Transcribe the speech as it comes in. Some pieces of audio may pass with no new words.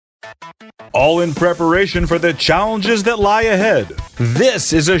All in preparation for the challenges that lie ahead.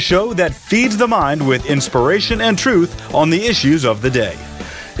 This is a show that feeds the mind with inspiration and truth on the issues of the day.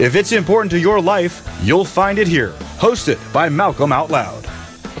 If it's important to your life, you'll find it here. Hosted by Malcolm Out Loud.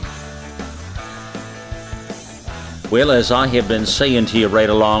 Well, as I have been saying to you right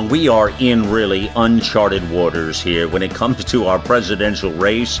along, we are in really uncharted waters here when it comes to our presidential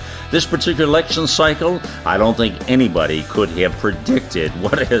race. This particular election cycle, I don't think anybody could have predicted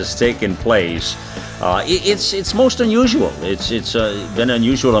what has taken place. It's most unusual. It's been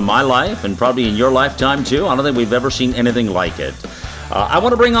unusual in my life and probably in your lifetime too. I don't think we've ever seen anything like it. I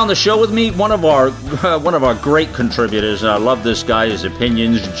want to bring on the show with me one of our great contributors, and I love this guy, his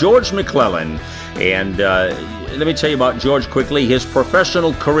opinions, George McClellan. And let me tell you about George quickly. His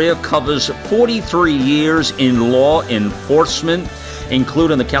professional career covers 43 years in law enforcement,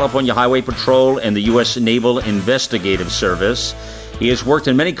 including the California Highway Patrol and the US Naval Investigative Service. He has worked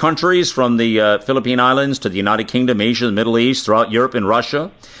in many countries, from the Philippine Islands to the United Kingdom, Asia, the Middle East, throughout Europe and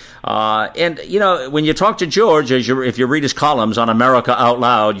Russia. And, you know, when you talk to George, if you read his columns on America Out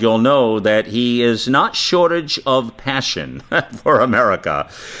Loud, you'll know that he is not shortage of passion for America.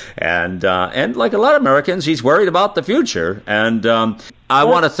 And like a lot of Americans, he's worried about the future. And I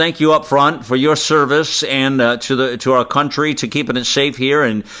want to thank you up front for your service and to our country, to keeping it safe here.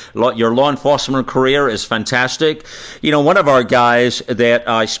 And your law enforcement career is fantastic. You know, one of our guys that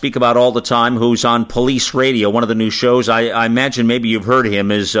I speak about all the time, who's on Police Radio, one of the new shows, I imagine maybe you've heard of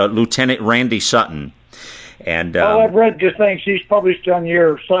him, is Lieutenant Randy Sutton. And I've read the things he's published on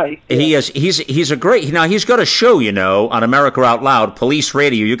your site. He is. He's a great. Now he's got a show, you know, on America Out Loud, Police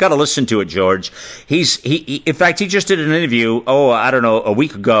Radio. You got to listen to it, George. In fact, he just did an interview. I don't know, a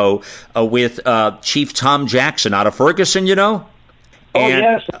week ago with Chief Tom Jackson out of Ferguson. You know.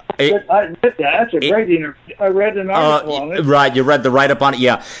 Yes, I admit that. That's a great interview. I read an article on it. Right, you read the write-up on it.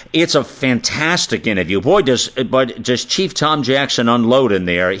 Yeah, it's a fantastic interview. Boy, does Chief Tom Jackson unload in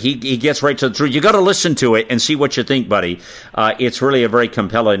there. He gets right to the truth. You got to listen to it and see what you think, buddy. It's really a very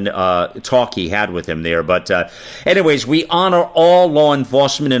compelling talk he had with him there. But anyways, we honor all law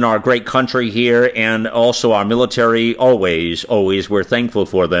enforcement in our great country here, and also our military. Always, we're thankful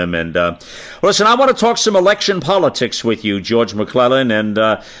for them. And listen, I want to talk some election politics with you, George McClellan. And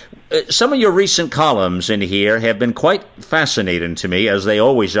some of your recent columns in here have been quite fascinating to me, as they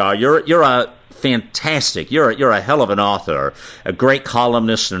always are. You're a fantastic. You're a hell of an author, a great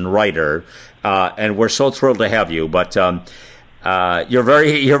columnist and writer, and we're so thrilled to have you. But you're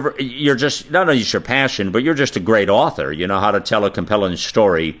just not only just your passion, but you're just a great author. You know how to tell a compelling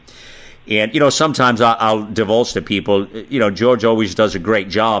story. And, you know, sometimes I'll divulge to people, you know, George always does a great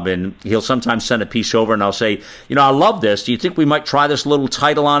job, and he'll sometimes send a piece over and I'll say, you know, I love this. Do you think we might try this little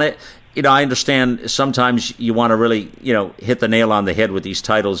title on it? You know, I understand sometimes you want to really, you know, hit the nail on the head with these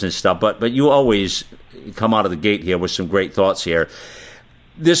titles and stuff, but you always come out of the gate here with some great thoughts here.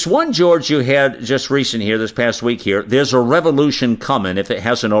 This one, George, you had just recent here, this past week here, there's a revolution coming if it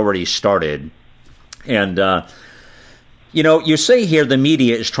hasn't already started. And, you know, you say here the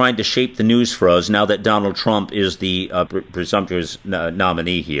media is trying to shape the news for us now that Donald Trump is the presumptuous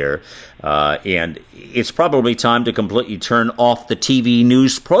nominee here. And it's probably time to completely turn off the TV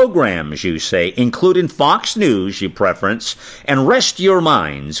news programs, you say, including Fox News, you preference, and rest your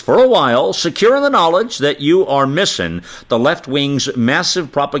minds for a while, secure in the knowledge that you are missing the left wing's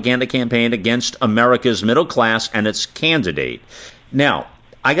massive propaganda campaign against America's middle class and its candidate. Now,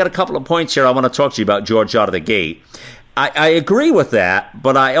 I got a couple of points here I want to talk to you about, George, out of the gate. I agree with that,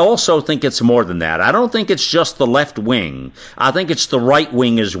 but I also think it's more than that. I don't think it's just the left wing. I think it's the right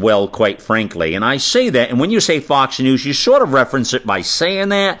wing as well, quite frankly. And I say that, and when you say Fox News, you sort of reference it by saying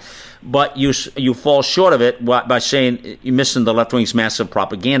that, but you fall short of it by saying you're missing the left wing's massive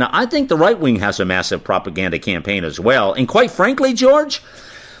propaganda. I think the right wing has a massive propaganda campaign as well. And quite frankly, George,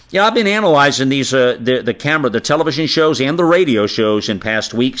 yeah, I've been analyzing these the television shows and the radio shows in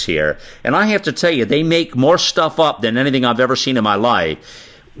past weeks here, and I have to tell you, they make more stuff up than anything I've ever seen in my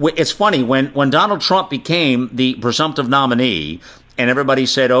life. It's funny, when Donald Trump became the presumptive nominee, and everybody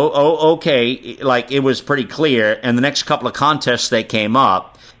said, okay, like it was pretty clear, and the next couple of contests that came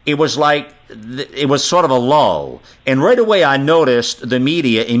up, it was like it was sort of a lull. And right away I noticed the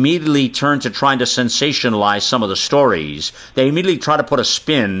media immediately turned to trying to sensationalize some of the stories. They immediately try to put a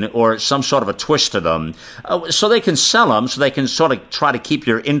spin or some sort of a twist to them so they can sell them, so they can sort of try to keep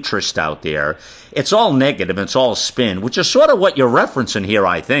your interest out there. It's all negative, it's all spin, which is sort of what you're referencing here,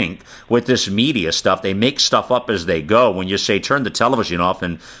 I think, with this media stuff. They make stuff up as they go when you say turn the television off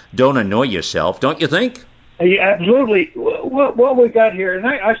and don't annoy yourself, don't you think? Yeah, absolutely. What we got here, and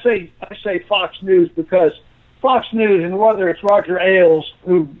I say Fox News because Fox News, and whether it's Roger Ailes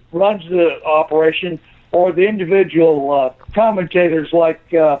who runs the operation or the individual commentators like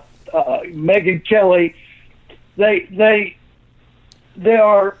Megyn Kelly, they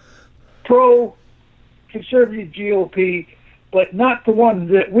are pro-conservative GOP, but not the one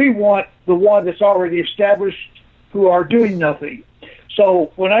that we want, the one that's already established, who are doing nothing.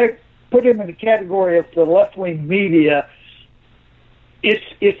 So when I put him in the category of the left-wing media,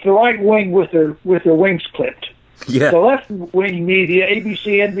 it's the right wing with their wings clipped. Yeah. The left-wing media,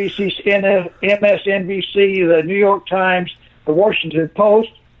 ABC, NBC, MSNBC, the New York Times, the Washington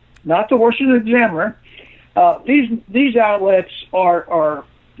Post, not the Washington Examiner. These outlets are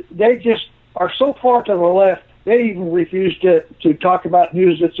so far to the left, they even refuse to talk about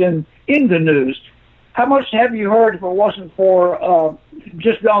news that's in the news. How much have you heard, if it wasn't for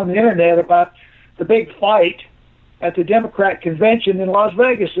just on the internet, about the big fight at the Democrat convention in Las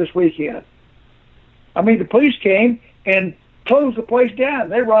Vegas this weekend? I mean, the police came and closed the place down.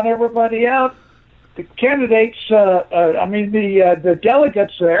 They run everybody out. The candidates, the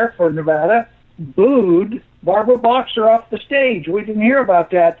delegates there for Nevada booed Barbara Boxer off the stage. We didn't hear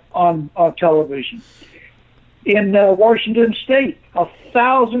about that on television. In Washington State,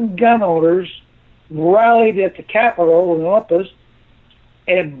 1,000 gun owners rallied at the Capitol in Olympus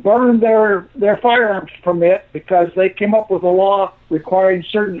and burned their firearms permit because they came up with a law requiring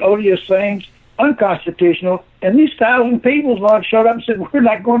certain odious things unconstitutional, and these 1,000 people showed up and said, "We're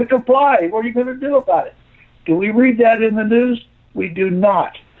not going to comply. What are you going to do about it?" Do we read that in the news? We do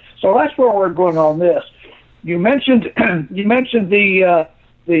not. So that's where we're going on this. You mentioned the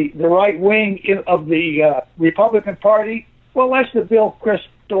right wing of the Republican Party. Well, that's the Bill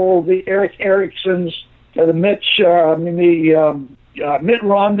Kristol, the Eric Ericksons, the Mitt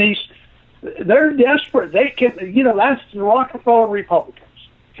Romneys. They're desperate. They can, that's the Rockefeller Republicans.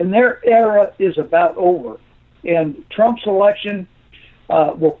 And their era is about over. And Trump's election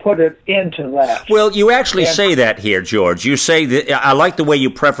will put an end to that. Well, you actually say that here, George. You say that, I like the way you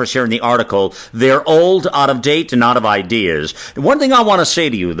preface here in the article, they're old, out of date, and out of ideas. One thing I want to say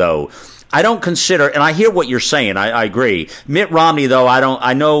to you, though, I don't consider, and I hear what you're saying. I agree. Mitt Romney, though,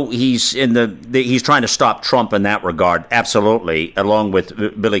 I know he's he's trying to stop Trump in that regard. Absolutely, along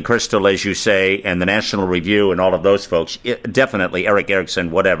with Billy Crystal, as you say, and the National Review and all of those folks. Definitely, Eric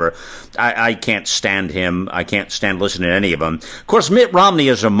Erickson, whatever. I can't stand him. I can't stand listening to any of them. Of course, Mitt Romney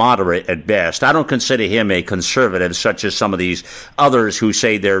is a moderate at best. I don't consider him a conservative, such as some of these others who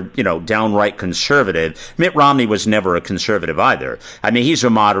say they're, downright conservative. Mitt Romney was never a conservative either. I mean, he's a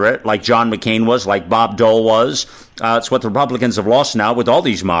moderate, like John McCain was, like Bob Dole was. It's what the Republicans have lost now with all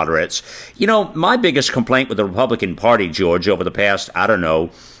these moderates. My biggest complaint with the Republican Party, George, over the past,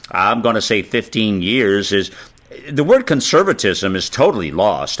 I'm going to say 15 years, is the word conservatism is totally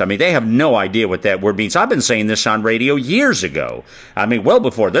lost. I mean, they have no idea what that word means. I've been saying this on radio years ago. I mean, well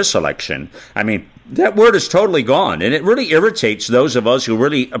before this election. I mean, that word is totally gone, and it really irritates those of us who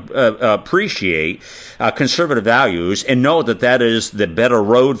really appreciate conservative values and know that that is the better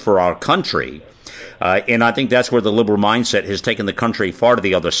road for our country. And I think that's where the liberal mindset has taken the country far to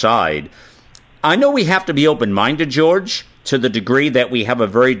the other side. I know we have to be open-minded, George, to the degree that we have a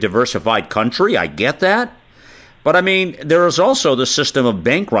very diversified country. I get that. But, I mean, there is also the system of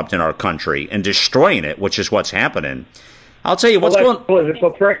bankrupting our country and destroying it, which is what's happening. I'll tell you what's going on.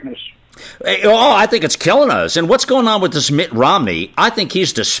 Political correctness. Oh, I think it's killing us. And what's going on with this Mitt Romney? I think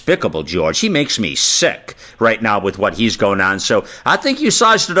he's despicable, George. He makes me sick right now with what he's going on. So I think you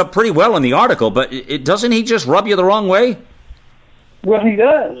sized it up pretty well in the article, but doesn't he just rub you the wrong way? Well, he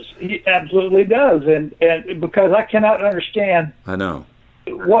does. He absolutely does. And because I cannot understand. I know.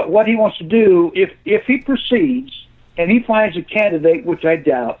 What he wants to do if he proceeds and he finds a candidate, which I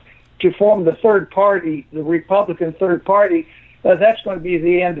doubt, to form the third party, the Republican third party, that's going to be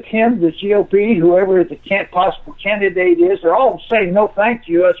the end of him, the GOP, whoever the possible candidate is. They're all saying, no, thank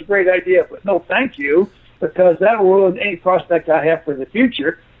you. That's a great idea, but no, thank you, because that will ruin any prospect I have for the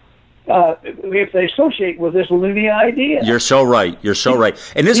future. If they associate with this loony idea. You're so right. You're so right.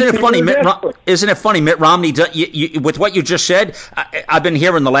 And isn't it funny, Mitt Romney, with what you just said, I've been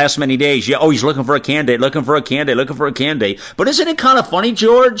hearing the last many days, he's looking for a candidate. But isn't it kind of funny,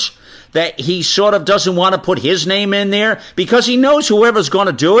 George, that he sort of doesn't want to put his name in there because he knows whoever's going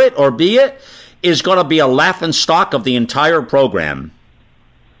to do it or be it is going to be a laughing stock of the entire program?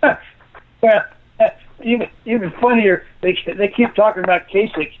 Well, even funnier, they keep talking about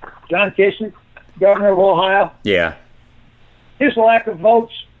Kasich, John Kasich, governor of Ohio. Yeah. His lack of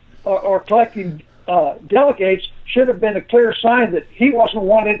votes or collecting delegates should have been a clear sign that he wasn't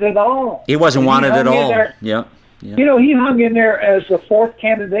wanted at all. He wasn't wanted at all. Yeah. Yeah. You know, he hung in there as the fourth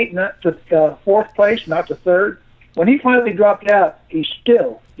candidate, not the fourth place, not the third. When he finally dropped out, he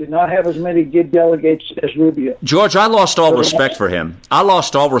still did not have as many good delegates as Rubio. George, I lost all respect for him. I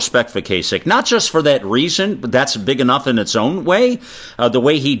lost all respect for Kasich, not just for that reason, but that's big enough in its own way, the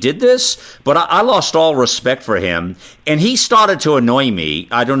way he did this, but I lost all respect for him, and he started to annoy me.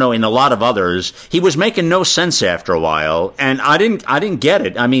 I don't know, in a lot of others. He was making no sense after a while, and I didn't get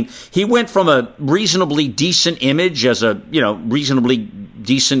it. I mean, he went from a reasonably decent image as a, reasonably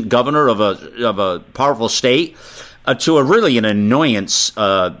decent governor of a powerful state, to a really an annoyance,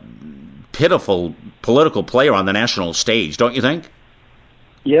 pitiful political player on the national stage, don't you think?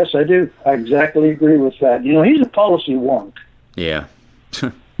 Yes, I do. I exactly agree with that. You know, he's a policy wonk. Yeah.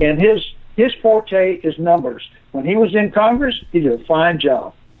 And his forte is numbers. When he was in Congress, he did a fine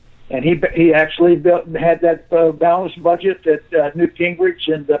job. And he actually had that balanced budget that Newt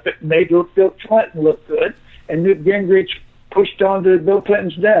Gingrich and made Bill Clinton look good. And Newt Gingrich pushed onto Bill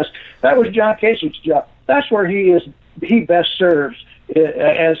Clinton's desk. That was John Kasich's job. That's where he best serves,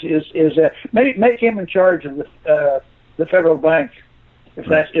 make him in charge of the federal bank,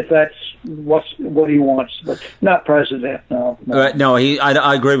 if that's what he wants, but not president. No. No,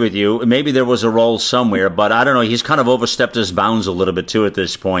 I agree with you. Maybe there was a role somewhere, but I don't know. He's kind of overstepped his bounds a little bit too at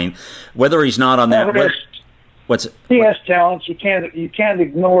this point. Whether he's not on that. He has talents. You can't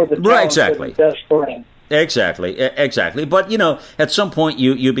ignore the talents right, exactly. that he does for him. Exactly. But, at some point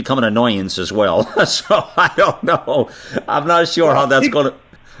you become an annoyance as well. So I don't know. I'm not sure how that's going to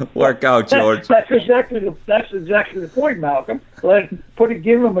work out, George. That's exactly the point, Malcolm.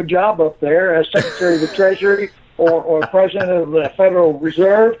 Give him a job up there as Secretary of the Treasury or President of the Federal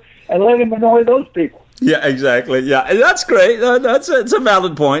Reserve, and let him annoy those people. Yeah, exactly. Yeah, that's great. It's a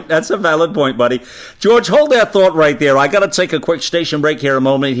valid point. That's a valid point, buddy. George, hold that thought right there. I got to take a quick station break here a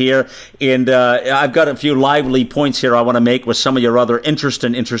moment here, and I've got a few lively points here I want to make with some of your other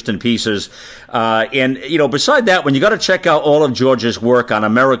interesting pieces. And beside that one, you got to check out all of George's work on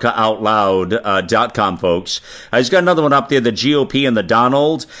AmericaOutloud.com, folks. He's got another one up there, the GOP and The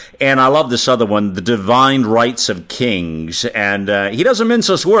Donald, and I love this other one, The Divine Rights of Kings. And he doesn't mince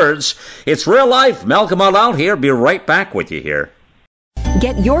his words. It's real life. Malcolm Out Loud here. Be right back with you here.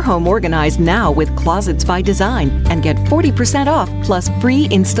 Get your home organized now with Closets by Design and get 40% off plus free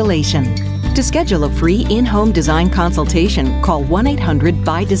installation. To schedule a free in-home design consultation, call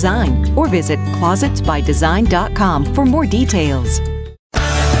 1-800-BY-DESIGN or visit closetsbydesign.com for more details.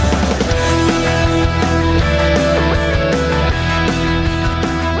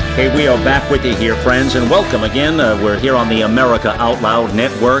 Hey, we are back with you here, friends, and welcome again. We're here on the America Out Loud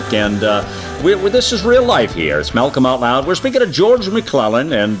Network, and this is real life here. It's Malcolm Out Loud. We're speaking to George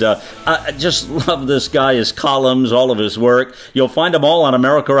McClellan, and I just love this guy, his columns, all of his work. You'll find them all on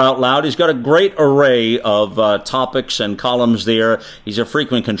America Out Loud. He's got a great array of topics and columns there. He's a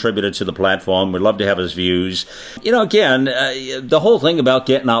frequent contributor to the platform. We'd love to have his views. Again, the whole thing about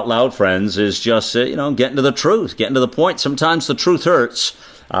getting out loud, friends, is just, getting to the truth, getting to the point. Sometimes the truth hurts.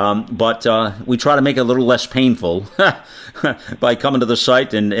 But we try to make it a little less painful by coming to the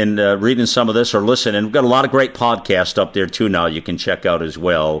site and reading some of this or listening. We've got a lot of great podcasts up there, too, now you can check out as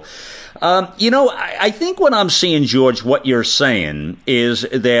well. I think what I'm seeing, George, what you're saying is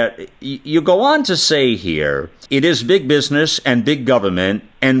that you go on to say here, it is big business and big government,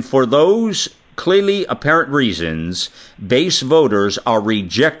 and for those clearly apparent reasons, base voters are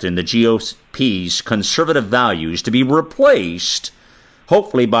rejecting the GOP's conservative values to be replaced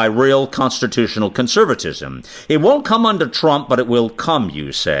hopefully by real constitutional conservatism. It won't come under Trump, but it will come,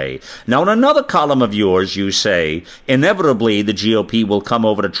 you say. Now, in another column of yours, you say, inevitably the GOP will come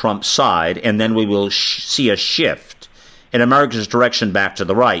over to Trump's side, and then we will see a shift in America's direction back to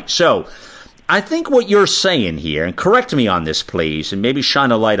the right. So, I think what you're saying here, and correct me on this, please, and maybe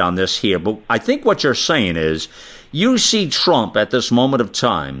shine a light on this here, but I think what you're saying is, you see Trump at this moment of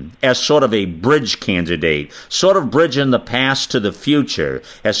time as sort of a bridge candidate, sort of bridging the past to the future,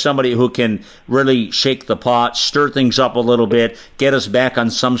 as somebody who can really shake the pot, stir things up a little bit, get us back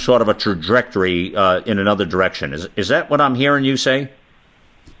on some sort of a trajectory in another direction. Is that what I'm hearing you say?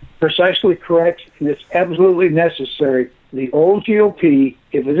 Precisely correct, and it's absolutely necessary. The old GOP,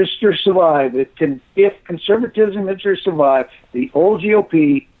 if it is to survive, if conservatism is to survive, the old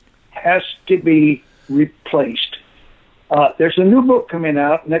GOP has to be replaced. There's a new book coming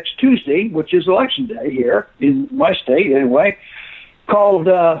out next Tuesday, which is Election Day here in my state anyway, called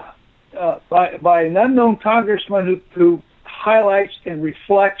by an unknown congressman who highlights and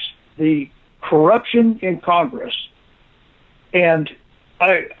reflects the corruption in Congress. And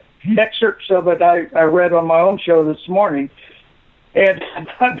excerpts of it I read on my own show this morning, and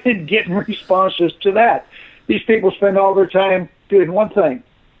I've been getting responses to that. These people spend all their time doing one thing,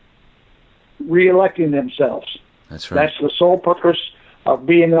 re-electing themselves. That's right. That's the sole purpose of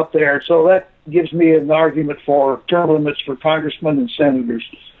being up there. So that gives me an argument for term limits for congressmen and senators.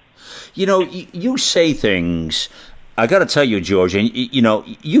 You know, you say things, I got to tell you, George, and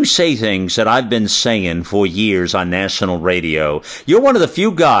you say things that I've been saying for years on national radio. You're one of the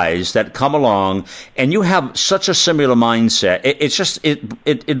few guys that come along and you have such a similar mindset.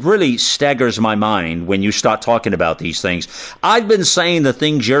 It really staggers my mind when you start talking about these things. I've been saying the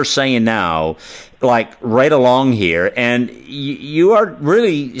things you're saying now, like right along here, and you are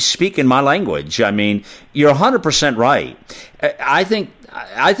really speaking my language. I mean, you're 100% right. I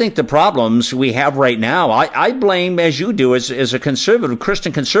think the problems we have right now, I blame, as you do, as a conservative,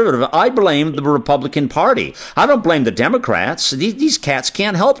 Christian conservative, I blame the Republican Party. I don't blame the Democrats. These cats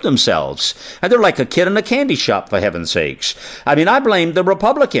can't help themselves. And they're like a kid in a candy shop, for heaven's sakes. I mean, I blame the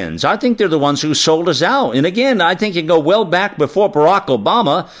Republicans. I think they're the ones who sold us out. And again, I think you go well back before Barack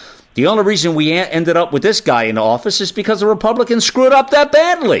Obama. The only reason we ended up with this guy in office is because the Republicans screwed up that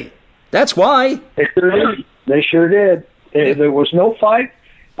badly. That's why. They sure did. There was no fight.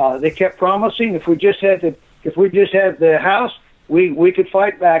 They kept promising if we just had the House, we could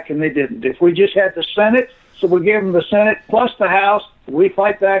fight back, and they didn't. If we just had the Senate, so we gave them the Senate plus the House, we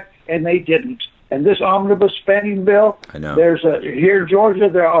fight back, and they didn't. And this omnibus spending bill, I know. Here in Georgia,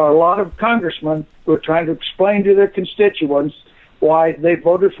 there are a lot of congressmen who are trying to explain to their constituents why they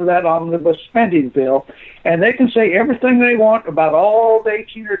voted for that omnibus spending bill. And they can say everything they want about all the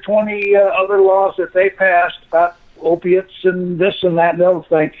 18 or 20 other laws that they passed about opiates and this and that and the other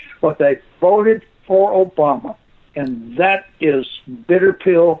thing, but they voted for Obama. And that is bitter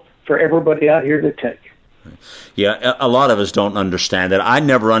pill for everybody out here to take. Yeah, a lot of us don't understand it. I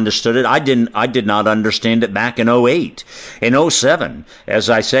never understood it. I did not understand it back in 08, in 07. As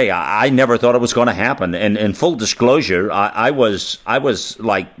I say, I never thought it was going to happen. And in full disclosure, I was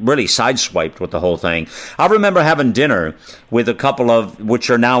like really sideswiped with the whole thing. I remember having dinner with a couple of, which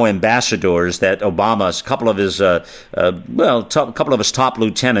are now ambassadors, that Obama's, couple of his top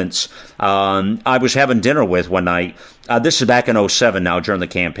lieutenants. I was having dinner with one night. This is back in 07 now, during the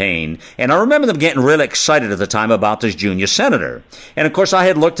campaign. And I remember them getting really excited at the time about this junior senator. And, of course, I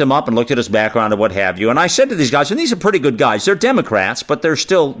had looked him up and looked at his background and what have you. And I said to these guys, and these are pretty good guys. They're Democrats, but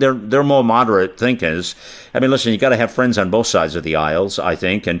they're more moderate thinkers. I mean, listen, you got to have friends on both sides of the aisles, I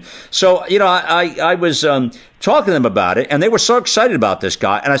think. And so, I was talking to them about it, and they were so excited about this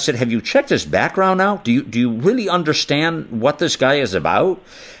guy. And I said, have you checked his background out? Do you really understand what this guy is about?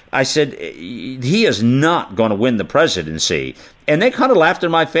 I said, he is not going to win the presidency. And they kind of laughed in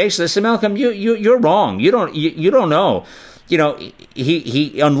my face. They said, Malcolm, you're wrong. You don't know.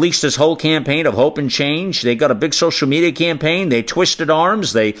 He unleashed his whole campaign of hope and change. They got a big social media campaign. They twisted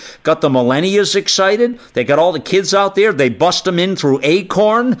arms. They got the millennials excited. They got all the kids out there. They bust them in through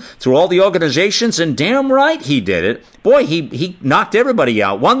Acorn, through all the organizations. And damn right he did it. Boy, he knocked everybody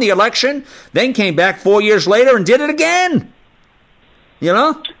out. Won the election, then came back 4 years later and did it again.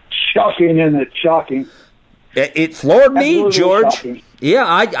 Shocking, isn't it? Shocking. It floored me, Absolutely George. shocking. Yeah,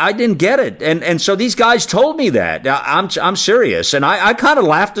 I didn't get it. And so these guys told me that. I'm serious. And I kind of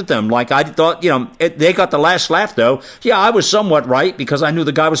laughed at them. Like I thought, they got the last laugh, though. Yeah, I was somewhat right because I knew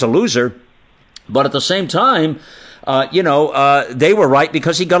the guy was a loser. But at the same time, they were right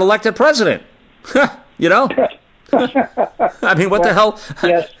because he got elected president. I mean, what the hell?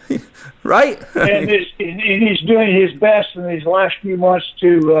 Yes. Right? And he's doing his best in these last few months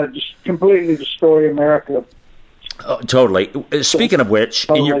to just completely destroy America. Totally. Speaking of which,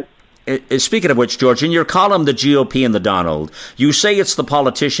 George, in your column, The GOP and The Donald, you say it's the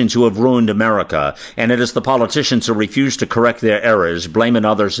politicians who have ruined America, and it is the politicians who refuse to correct their errors, blaming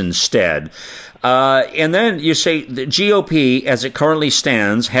others instead. And then you say the GOP, as it currently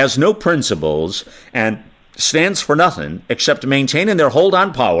stands, has no principles and stands for nothing except maintaining their hold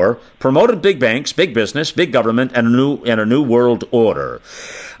on power, promoting big banks, big business, big government, and a new world order.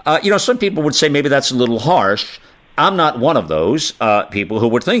 Some people would say maybe that's a little harsh. I'm not one of those people who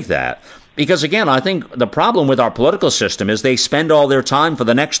would think that. Because, again, I think the problem with our political system is they spend all their time for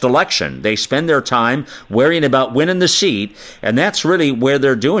the next election. They spend their time worrying about winning the seat, and that's really where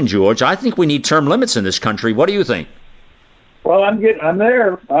they're doing, George. I think we need term limits in this country. What do you think? Well, I'm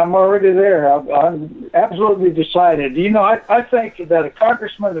there. I'm already there. I'm absolutely decided. I think that a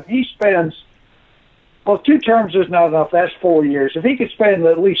congressman, if he spends, 2 terms is not enough. That's 4 years. If he could spend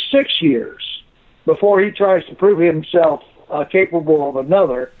at least 6 years before he tries to prove himself capable of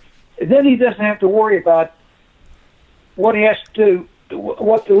another, then he doesn't have to worry about what he has to do,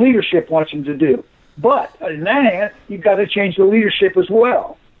 what the leadership wants him to do. But on that hand, you've got to change the leadership as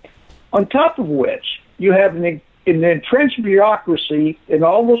well. On top of which, you have an entrenched bureaucracy and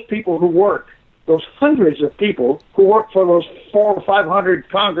all those people who work, those hundreds of people who work for those 400 or 500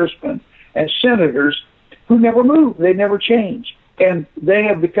 congressmen and senators who never move. They never change. And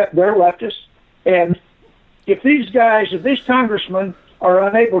they're leftists. And if these congressmen are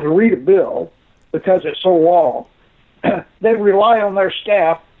unable to read a bill because it's so long, they rely on their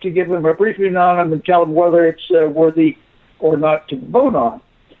staff to give them a briefing on them and tell them whether it's worthy or not to vote on.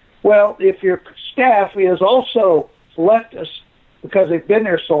 Well, if your staff is also leftist because they've been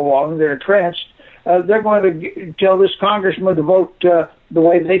there so long, they're entrenched, they're going to tell this congressman to vote the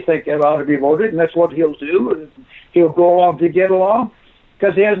way they think it ought to be voted, and that's what he'll do. He'll go along to get along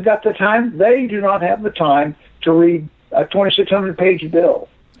because he hasn't got the time. They do not have the time to read a 2,600-page bill.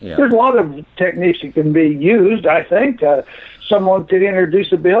 Yeah. There's a lot of techniques that can be used, I think. Someone could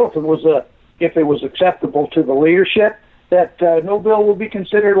introduce a bill if it was acceptable to the leadership, that no bill will be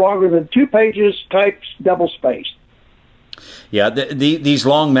considered longer than 2 pages, typed, double-spaced. Yeah, these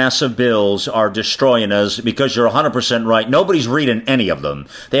long, massive bills are destroying us because you're 100% right. Nobody's reading any of them.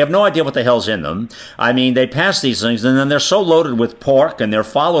 They have no idea what the hell's in them. I mean, they pass these things, and then they're so loaded with pork, and they're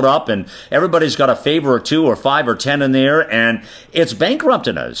followed up, and everybody's got a favor or 2 or 5 or 10 in there, and it's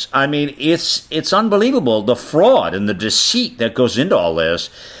bankrupting us. I mean, it's unbelievable, the fraud and the deceit that goes into all this.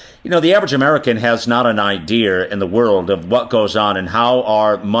 You know, the average American has not an idea in the world of what goes on and how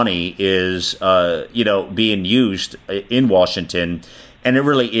our money is, being used in Washington. And it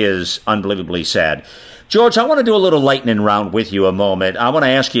really is unbelievably sad. George, I want to do a little lightning round with you a moment. I want to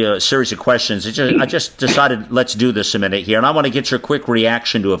ask you a series of questions. I just decided let's do this a minute here. And I want to get your quick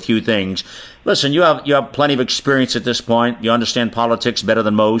reaction to a few things. Listen, you have plenty of experience at this point. You understand politics better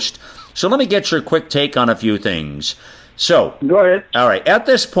than most. So let me get your quick take on a few things. So, go ahead. All right. At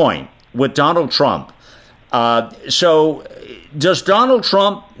this point, with Donald Trump, so does Donald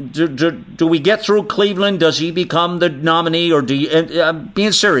Trump, do we get through Cleveland? Does he become the nominee, or do you? I'm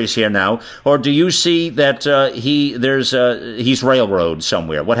being serious here now. Or do you see that he's railroaded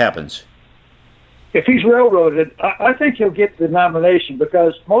somewhere? What happens? If he's railroaded, I think he'll get the nomination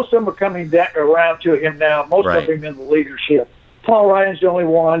because most of them are coming around to him now. Most of them in the leadership. Paul Ryan's the only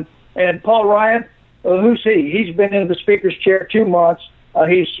one, and Paul Ryan. Who's he? He's been in the speaker's chair 2 months.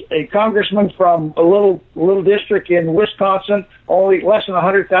 He's a congressman from a little district in Wisconsin. Only less than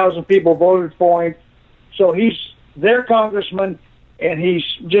 100,000 people voted for him. So he's their congressman, and he's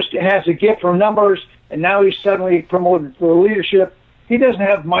just has a gift for numbers. And now he's suddenly promoted to the leadership. He doesn't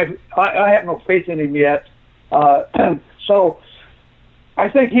have I have no faith in him yet. So I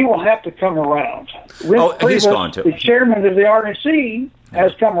think he will have to come around. He's going to. The chairman of the RNC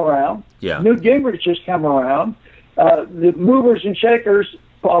has come around. Yeah. Newt Gingrich has come around. The movers and shakers,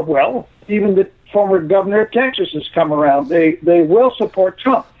 even the former governor of Texas has come around. They will support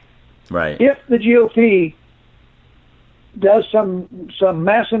Trump. Right. If the GOP does some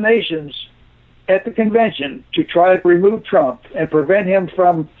machinations at the convention to try to remove Trump and prevent him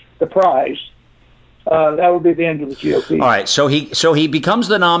from the prize, that would be the end of the GOP. All right, so he becomes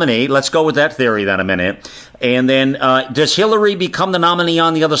the nominee. Let's go with that theory then a minute. And then does Hillary become the nominee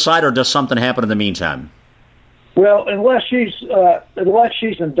on the other side, or does something happen in the meantime? Well, unless she's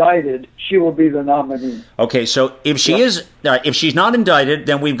indicted, she will be the nominee. Okay, so if she's not indicted,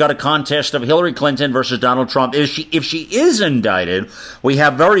 then we've got a contest of Hillary Clinton versus Donald Trump. If she is indicted, we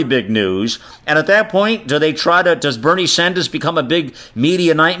have very big news. And at that point, does Bernie Sanders become a big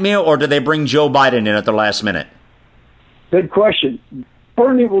media nightmare, or do they bring Joe Biden in at the last minute? Good question.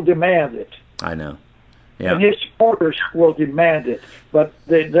 Bernie will demand it. I know. Yeah. And his supporters will demand it, but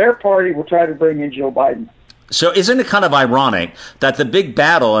their party will try to bring in Joe Biden. So isn't it kind of ironic that the big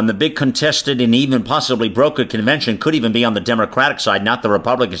battle and the big contested and even possibly brokered convention could even be on the Democratic side, not the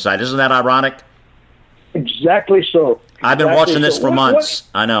Republican side? Isn't that ironic? Exactly so. I've been watching this for months.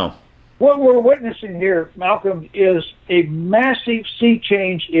 I know. What we're witnessing here, Malcolm, is a massive sea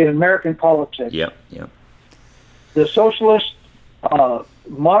change in American politics. Yep. The socialists,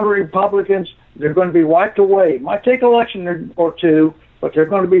 moderate Republicans, they're going to be wiped away. It might take an election or two, but they're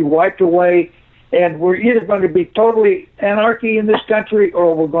going to be wiped away. And we're either going to be totally anarchy in this country,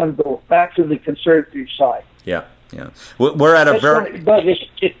 or we're going to go back to the conservative side. Yeah. We're at but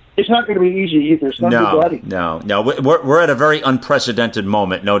it's not going to be easy either. It's going to be bloody. No. We're at a very unprecedented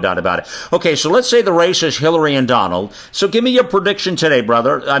moment, no doubt about it. Okay, so let's say the race is Hillary and Donald. So give me your prediction today,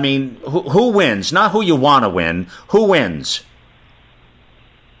 brother. I mean, who wins? Not who you want to win. Who wins?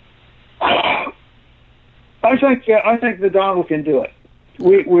 I think the Donald can do it.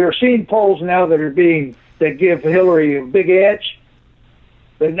 We are seeing polls now that give Hillary a big edge,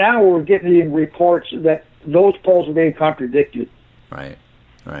 but now we're getting reports that those polls are being contradicted. Right.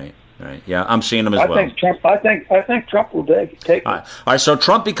 Right. Yeah, I'm seeing him as well. I think Trump will take it. All right, so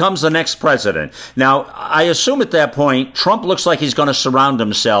Trump becomes the next president. Now, I assume at that point, Trump looks like he's going to surround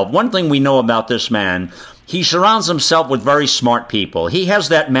himself. One thing we know about this man, he surrounds himself with very smart people. He has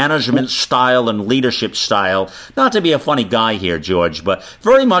that management style and leadership style. Not to be a funny guy here, George, but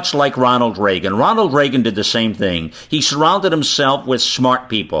very much like Ronald Reagan. Ronald Reagan did the same thing. He surrounded himself with smart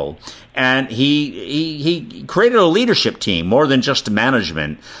people. And he created a leadership team more than just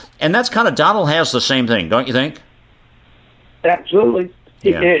management. And that's kind of, Donald has the same thing, don't you think? Absolutely.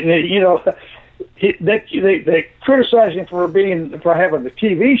 Yeah. They criticize him for having the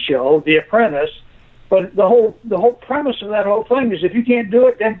TV show, The Apprentice, but the whole premise of that whole thing is if you can't do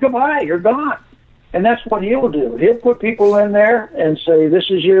it, then goodbye, you're gone. And that's what he'll do. He'll put people in there and say, this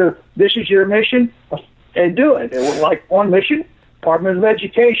is your mission, and do it. Like one mission, Department of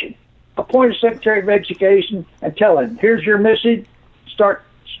Education. Appoint a Secretary of Education and tell him, here's your message, start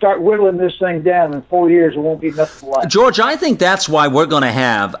whittling this thing down. In 4 years, it won't be nothing left. George, I think that's why we're going to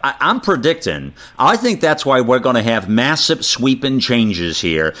have, I think that's why we're going to have massive sweeping changes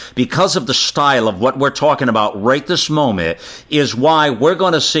here, because of the style of what we're talking about right this moment, is why we're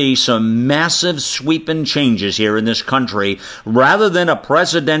going to see some massive sweeping changes here in this country, rather than a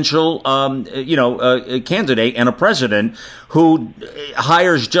presidential, candidate and a president who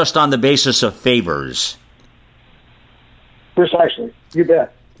hires just on the basis of favors. Precisely. You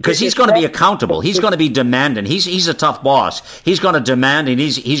bet. Because he's going to be accountable. He's going to be demanding. He's a tough boss. He's going to demand, and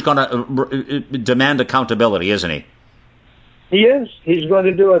he's going to demand accountability, isn't he? He is. He's going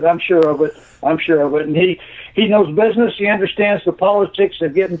to do it. I'm sure of it. And he knows business. He understands the politics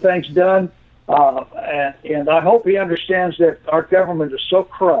of getting things done. And I hope he understands that our government is so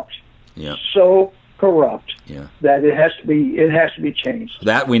corrupt. Yeah. So corrupt. Yeah. That it has to be changed.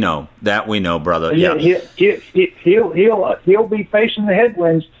 That we know, brother. Yeah. He'll be facing the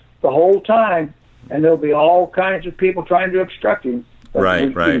headwinds the whole time, and there'll be all kinds of people trying to obstruct him. But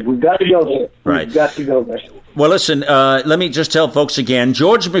right. We've got to go there. Right. We've got to go there. Well, listen, let me just tell folks again,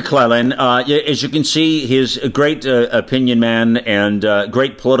 George McClellan, as you can see, he's a great opinion man and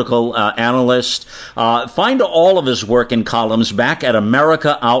great political analyst. Find all of his work and columns back at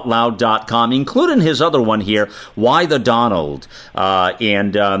AmericaOutloud.com, including his other one here, Why the Donald,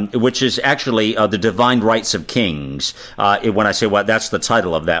 which is actually The Divine Rights of Kings. When I say what, that's the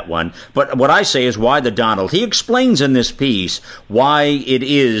title of that one. But what I say is Why the Donald. He explains in this piece why it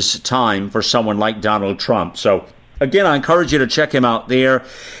is time for someone like Donald Trump. So, again, I encourage you to check him out there.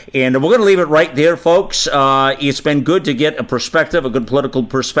 And we're going to leave it right there, folks. It's been good to get a perspective, a good political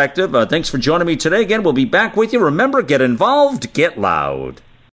perspective. Thanks for joining me today. Again, we'll be back with you. Remember, get involved, get loud.